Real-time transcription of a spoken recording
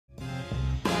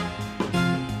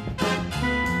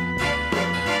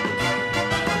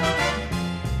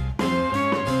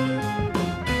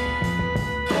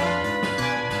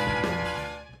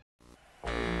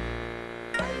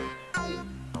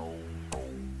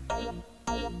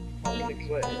basic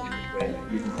switch where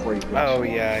you can free flash. Oh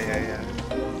yeah.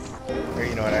 Or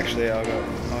you know what? Actually, I'll go.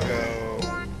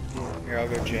 Here, I'll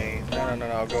go Jane. No.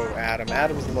 I'll go Adam.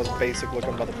 Adam's the most basic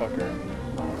looking motherfucker.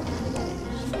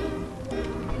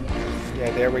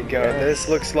 Yeah, there we go. Yes. This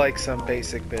looks like some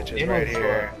basic bitches right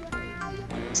here.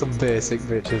 Some basic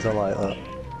bitches, I like that.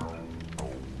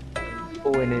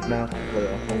 All we need now is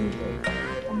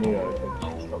a Neo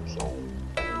who stop.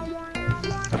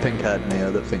 A pink-haired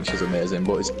Neo that thinks she's amazing,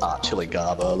 but it's actually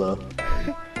Garbo though.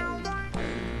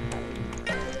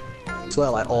 So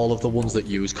like all of the ones that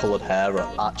use coloured hair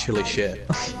are actually shit.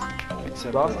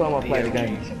 Last time I played a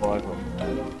game in Survival,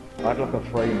 I had like a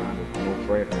 3-man with all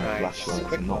 3 of them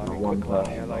flashlights and not one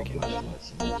person. I like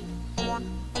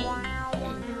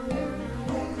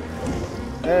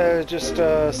it. Just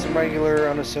some regular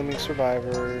unassuming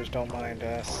survivors, don't mind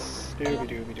us.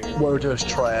 Dooby. We're just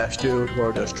trash, dude.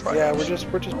 We're just trash. Yeah, we're just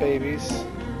babies.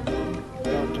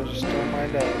 Don't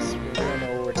mind us. We don't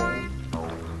know what we're doing.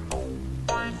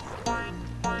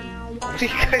 What are you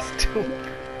guys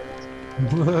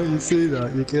doing? You see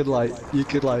that? You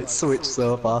could like switch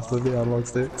so fast with the analog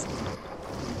sticks.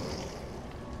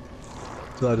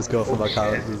 So I just go for my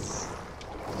characters.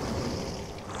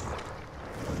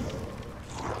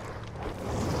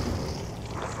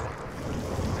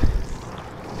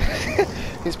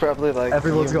 He's probably like,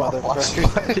 everyone's got a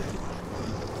flashlight.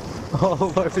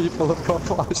 All my people have got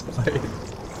flashlights.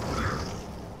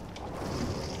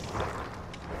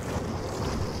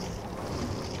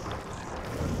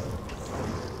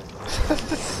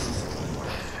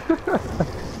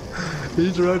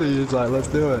 He's ready, he's like, let's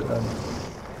do it then.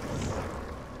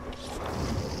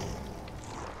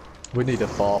 We need a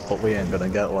 4, but we ain't gonna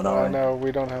get one, are we? No,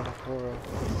 we don't have a 4.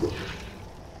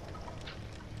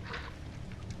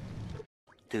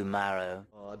 Tomorrow.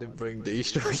 Oh, I didn't bring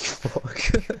D-Strike,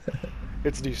 fuck.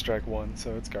 It's D-Strike 1,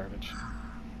 so it's garbage.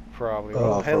 Probably. Oh,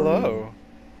 well, hello.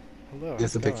 Hello.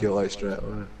 Just to pick you up like straight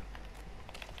away.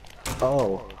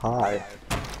 Oh, hi.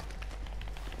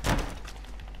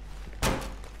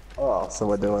 Oh, so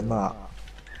we're doing that.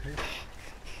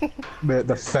 Mate,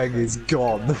 the thing is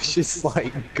gone. She's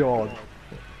like gone.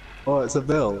 Oh, it's a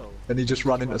Bill. And he just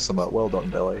ran into something. Well done,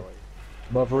 Billy.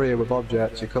 I'm over here with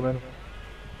objects. You coming?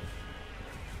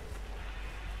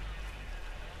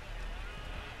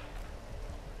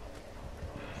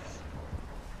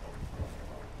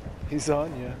 He's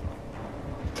on you.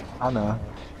 I know.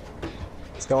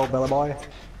 Let's go, Billy boy.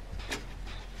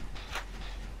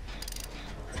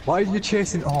 Why are you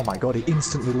chasing? Oh my god, he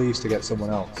instantly leaves to get someone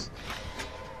else.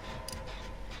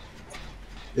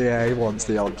 Yeah, he wants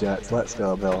the object. Let's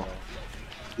go, Bill.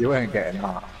 You ain't getting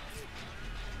that.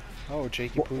 Oh,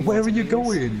 Jakey Poo. Where are you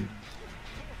going?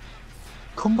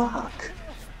 Come back.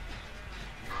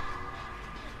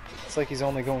 It's like he's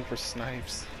only going for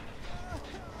snipes.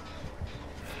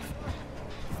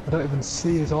 I don't even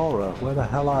see his aura. Where the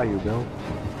hell are you, Bill?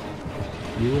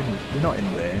 You're not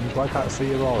in range. Why can't I see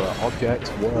your aura?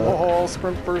 Objects, work. Oh,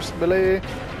 sprint first, Billy.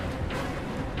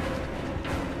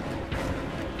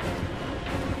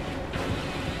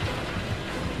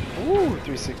 Ooh,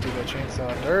 360 that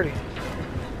chainsaw, dirty.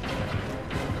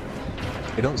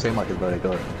 It don't seem like it's very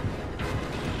good.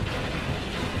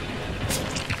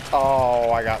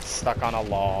 Oh, I got stuck on a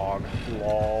log.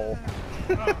 Lol.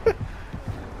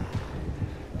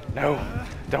 No,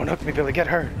 don't hook me, Billy. Get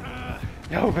her.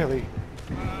 No, Billy.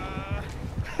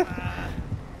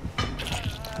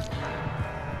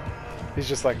 He's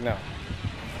just like, no.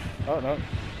 Oh, no.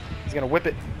 He's gonna whip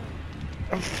it.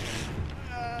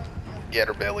 Get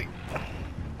her, Billy.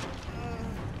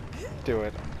 Do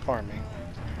it. Farm me.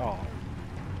 Oh.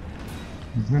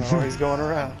 Oh, he's going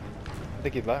around. I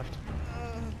think he left.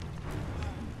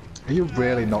 Are you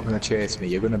really not going to chase me?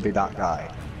 You're going to be that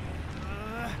guy.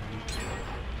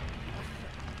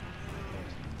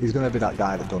 He's going to be that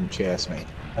guy that doesn't chase me.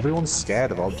 Everyone's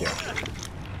scared of objects.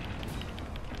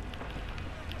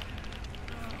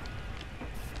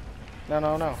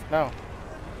 No.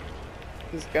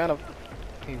 He's gonna...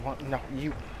 He want... No,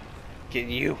 you. Get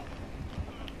you.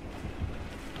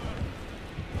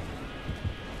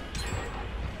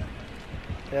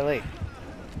 Billy.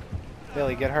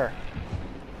 Billy, get her.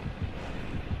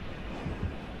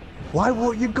 Why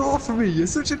won't you go for me? You're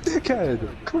such a dickhead.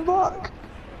 Come back.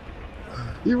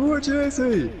 You won't chase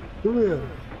me. Come here.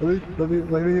 Let me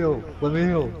heal. Let me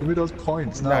heal. Give me those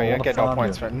points. No, you don't get no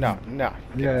points for it. No.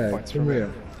 Yeah, points come for here.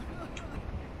 me.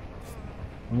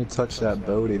 Let me touch that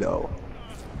booty though.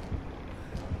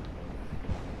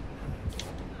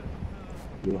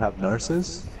 You have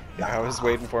nurses? Yeah, I was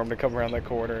waiting for him to come around that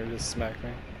corner and just smack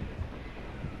me.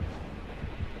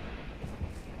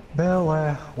 Bill,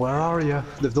 where are you?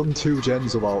 They've done 2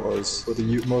 gens without us. We're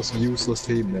the most useless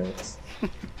teammates.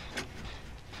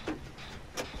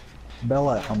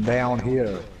 Bella, I'm down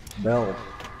here. Bell.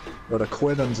 But a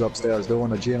Quinnan's upstairs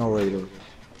doing a generator.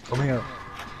 Come here.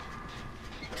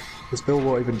 This Bill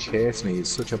won't even chase me, he's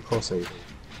such a pussy.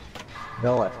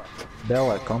 Bella.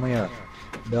 Bella, come here.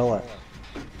 Bella.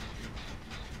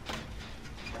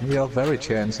 You're very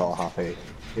chainsaw happy.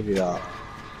 Give you that.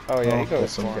 Oh yeah, he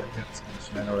goes for it.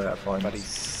 But he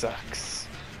sucks.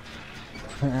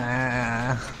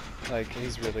 Like,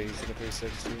 he's really easy to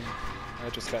 360. I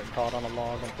just got caught on a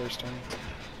log on first turn.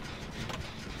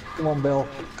 Come on, Bill.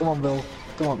 Come on, Bill.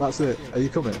 Come on, that's it. Are you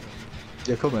coming?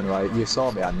 You're coming, right? You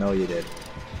saw me, I know you did.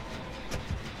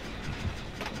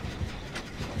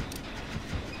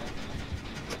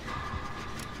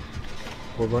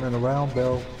 We're running around,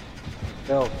 Bill.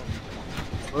 Bill.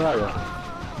 Where are you?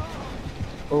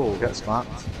 Oh, get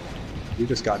smacked. You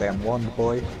just got M1,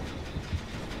 boy.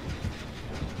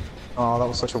 Oh, that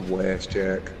was such a waste,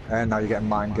 Jake. And now you're getting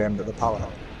mind gamed at the pallet.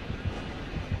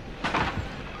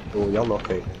 Oh, you're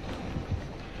lucky.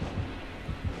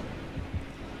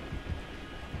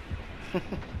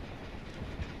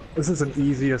 This is an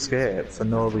easy escape for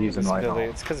no reason right Billy. now.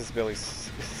 It's because it's Billy's.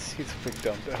 He's a big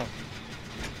dumb dumb.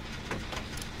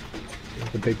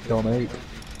 The big dumb ape.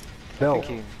 Bill.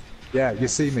 Yeah, you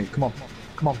see me. Come on.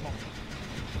 Come on.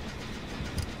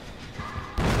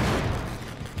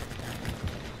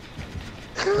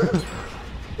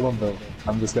 Come on, Bill.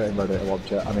 I'm just getting ready to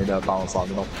launch it. I need a balance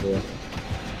landing off here.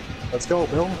 Let's go,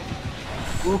 Bill.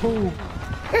 Woohoo!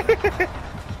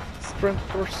 Sprint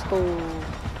or stall.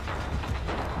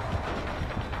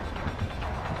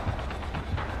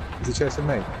 Is he chasing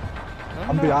me?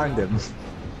 I'm behind him.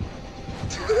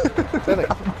 Billy.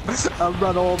 I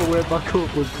ran all the way back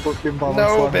up with fucking balance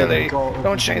No, landing. Billy.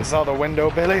 Don't chainsaw the window,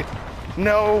 Billy.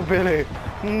 No, Billy.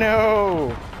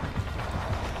 No.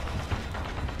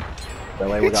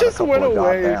 Billy, we got just a couple went of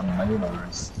away. goddamn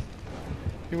minors.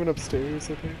 He went upstairs,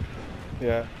 I think.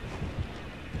 Yeah.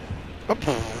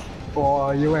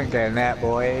 Boy, you ain't getting that,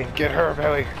 boy. Get her,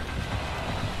 Billy.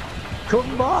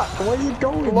 Come back. Where you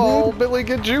going, Lol, dude? Billy,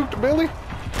 get juked, Billy.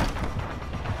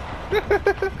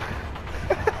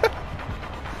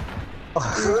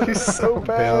 He's so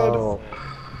bad.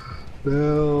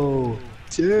 Bill.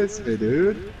 Cheers me,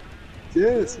 dude.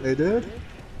 Cheers me, dude.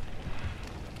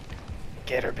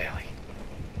 Get her, Billy.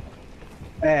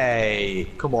 Hey,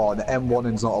 come on,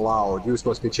 M1's not allowed. You're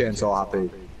supposed to be chainsaw happy.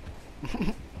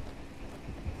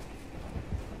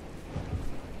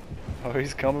 Oh,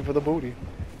 he's coming for the booty.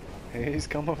 He's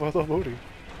coming for the booty.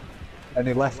 And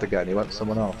he left again, he went to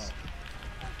someone else.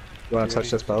 You wanna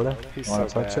touch this powder? He's You wanna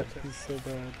so touch bad. it? He's so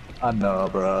bad. I know,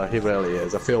 bro, he really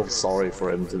is. I feel sorry for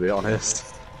him, to be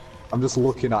honest. I'm just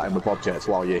looking at him with objects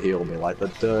while you heal me, like the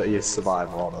dirtiest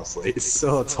survivor, honestly. It's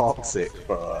so toxic,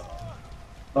 bro.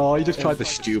 Oh, he just tried the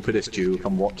stupidest juke.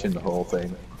 I'm watching the whole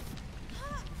thing.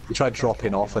 He tried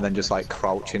dropping off and then just like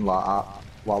crouching like that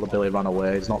while the Billy ran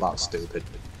away. He's not that stupid.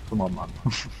 Come on, man.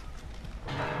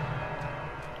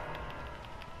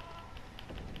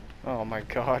 Oh my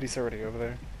god, he's already over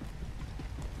there.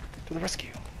 To the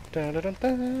rescue. Dun, dun, dun,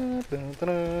 dun, dun, dun,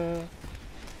 dun.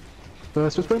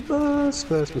 First with bus,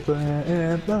 first with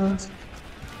and bus.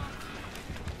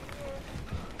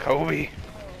 Kobe.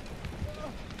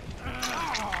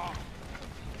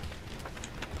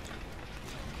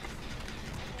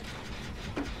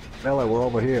 Mele, we're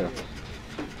over here.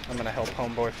 I'm gonna help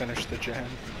homeboy finish the gen.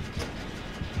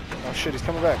 Oh shit, he's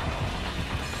coming back.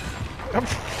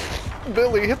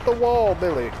 Billy, hit the wall,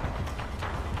 Billy.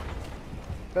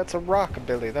 That's a rock,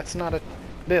 Billy. That's not a...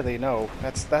 Billy, no.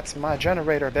 That's my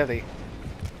generator, Billy.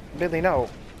 Billy, no.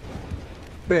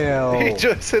 Bill. He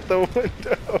just hit the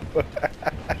window.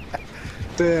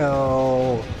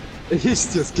 Bill.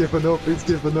 He's just given up, he's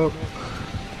given up.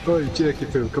 Oh, Jakey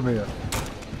Poo, come here.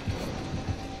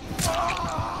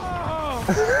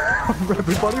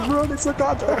 Everybody run, it's a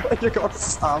goddamn... You got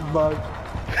sandbag.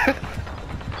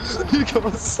 You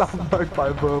got sandbag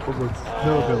by both of us.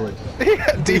 No, Billy.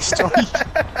 Yeah, Destroy.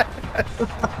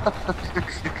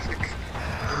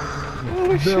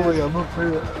 Holy Billy, shit. I'm up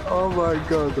here. Oh my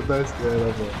god, the best game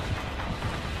ever.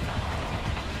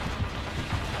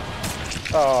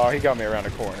 Oh, he got me around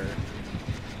a corner.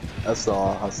 I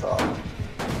saw.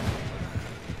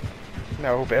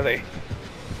 No, Billy.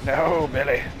 No,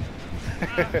 Billy.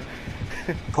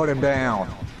 Put him down.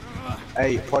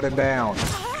 Hey, put him down.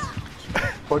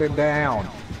 Put him down.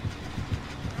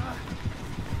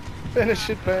 Finish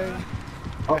it, bang.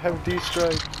 I have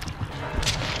D-strike.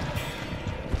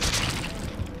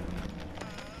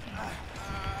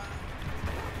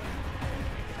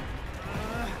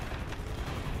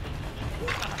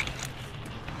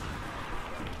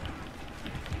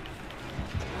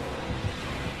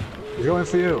 He's going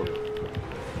for you.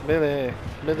 Billy.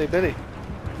 Billy, Billy.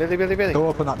 Billy, Billy, Billy. Go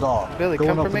open that door. Billy, go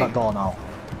come and for open me. that door now.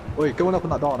 Wait, go and open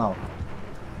that door now.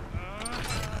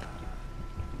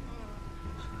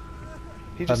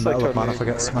 He just And like look, totally man, if I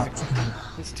get ignored. smacked.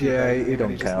 It's too Yeah, bad. he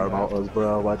don't just care about left. us,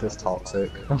 bro. We're just toxic.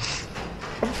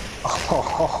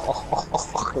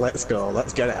 Let's go.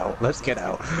 Let's get out. Let's get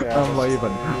out. Yeah, I'm leaving.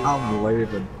 I'm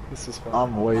leaving. This is fun.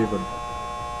 I'm leaving.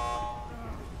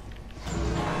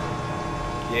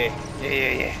 Yeah, yeah,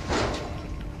 yeah, yeah.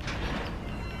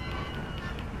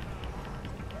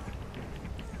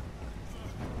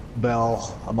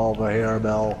 Bell, I'm over here,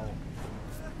 Bell.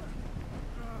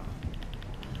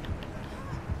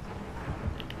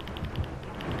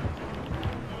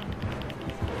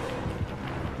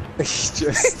 He's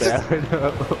just staring at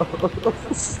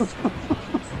us.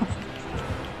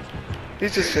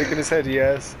 He's just shaking his head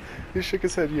yes. He shook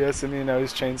his head yes, and now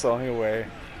he's chainsawing away.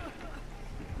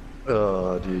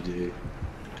 Oh, GG.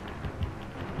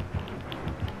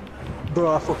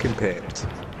 Bro, I fucking picked.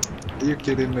 Are you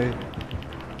kidding me?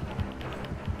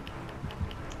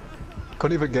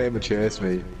 Couldn't even get him to chase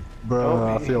me.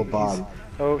 Bro, I feel bad.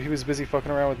 Oh, he was busy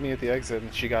fucking around with me at the exit,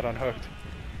 and she got unhooked.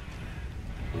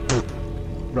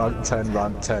 Rank 10,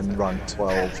 rank 10, rank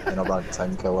 12, and a rank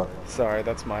 10 killer. Sorry,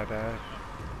 that's my bad.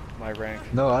 My rank.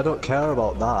 No, I don't care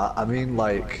about that. I mean,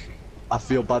 like, I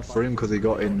feel bad for him because he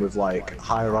got in with, like,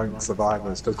 high-ranked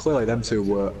survivors. Because clearly them two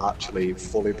were actually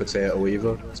fully potato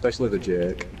either, especially the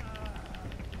Jake.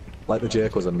 Like, the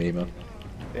Jake was a memer.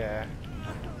 Yeah.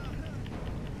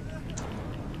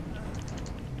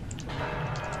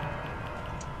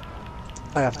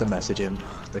 I have to message him,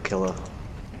 the killer.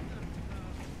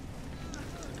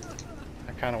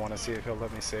 I kind of want to see if he'll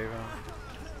let me save him.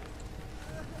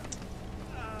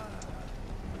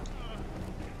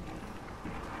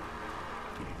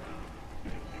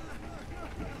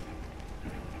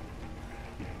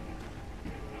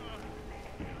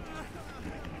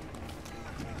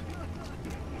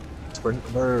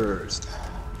 Sprint burst.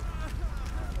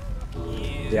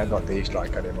 Yeah, I got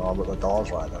D-strike anymore, but the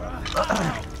door's right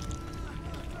there.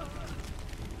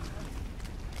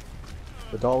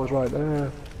 The door was right there.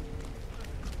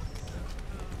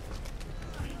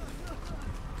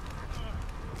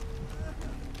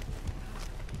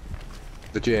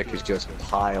 The Jake is just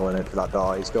piling it for that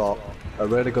door. He's got a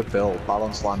really good build,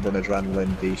 balance landing,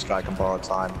 adrenaline, D-strike and borrowed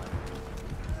time.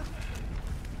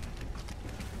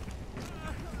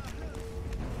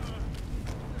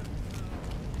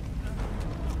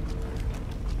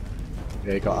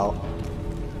 Yeah, he got out.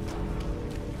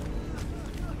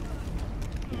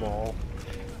 Lol.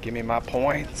 Give me my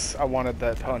points. I wanted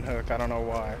that pun hook. I don't know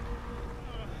why.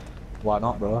 Why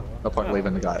not, bro? No point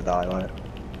leaving the guy to die, right?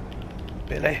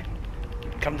 Billy,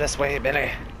 come this way, Billy.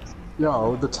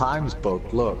 Yo, the time's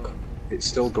bugged. Look, it's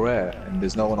still grey, and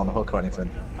there's no one on the hook or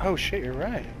anything. Oh shit, you're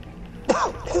right.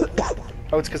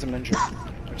 Oh, it's because I'm injured.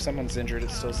 If someone's injured, it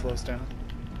still slows down.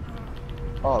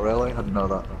 Oh, really? I didn't know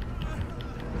that.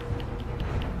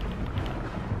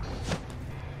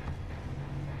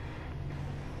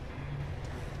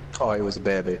 Oh, he was a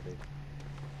baby.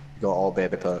 He got all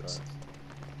baby perks.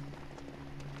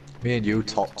 Me and you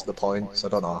topped the points, I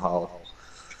don't know how.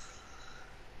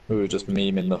 We were just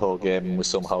memeing the whole game and we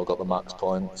somehow got the max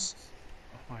points.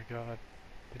 Oh my god.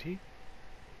 Did he?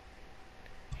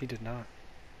 He did not.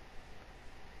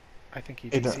 I think he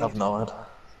DC'd. He didn't have no idea.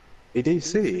 He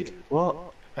DC'd?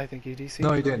 What? I think he DC'd.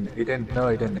 No, he didn't. He didn't. No,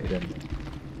 he didn't. He didn't.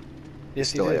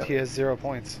 Yes, he Still, did. yeah. He has 0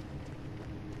 points.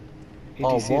 He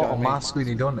Oh, DC'd what? on On me. my screen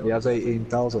he done. He has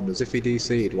 18,000 as if he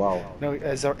DC'd. Wow. No,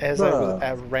 as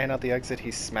I ran out the exit,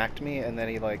 he smacked me, and then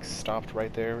he like stopped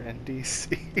right there and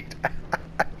DC'd.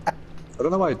 I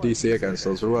don't know why he DC against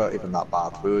us. We weren't even that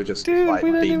bad. We were just Dude, like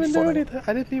we didn't being even know funny. anything.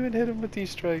 I didn't even hit him with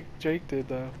D-strike. Jake did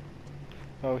though.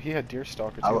 Oh, he had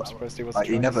Deerstalker too. I'm surprised he wasn't.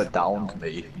 Like, he never downed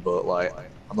me, but like,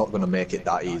 I'm not gonna make it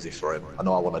that easy for him. I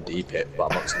know I want to deep it,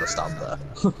 but I'm not gonna stand there.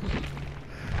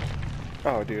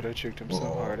 Oh, dude, I choked him so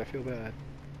hard. I feel bad.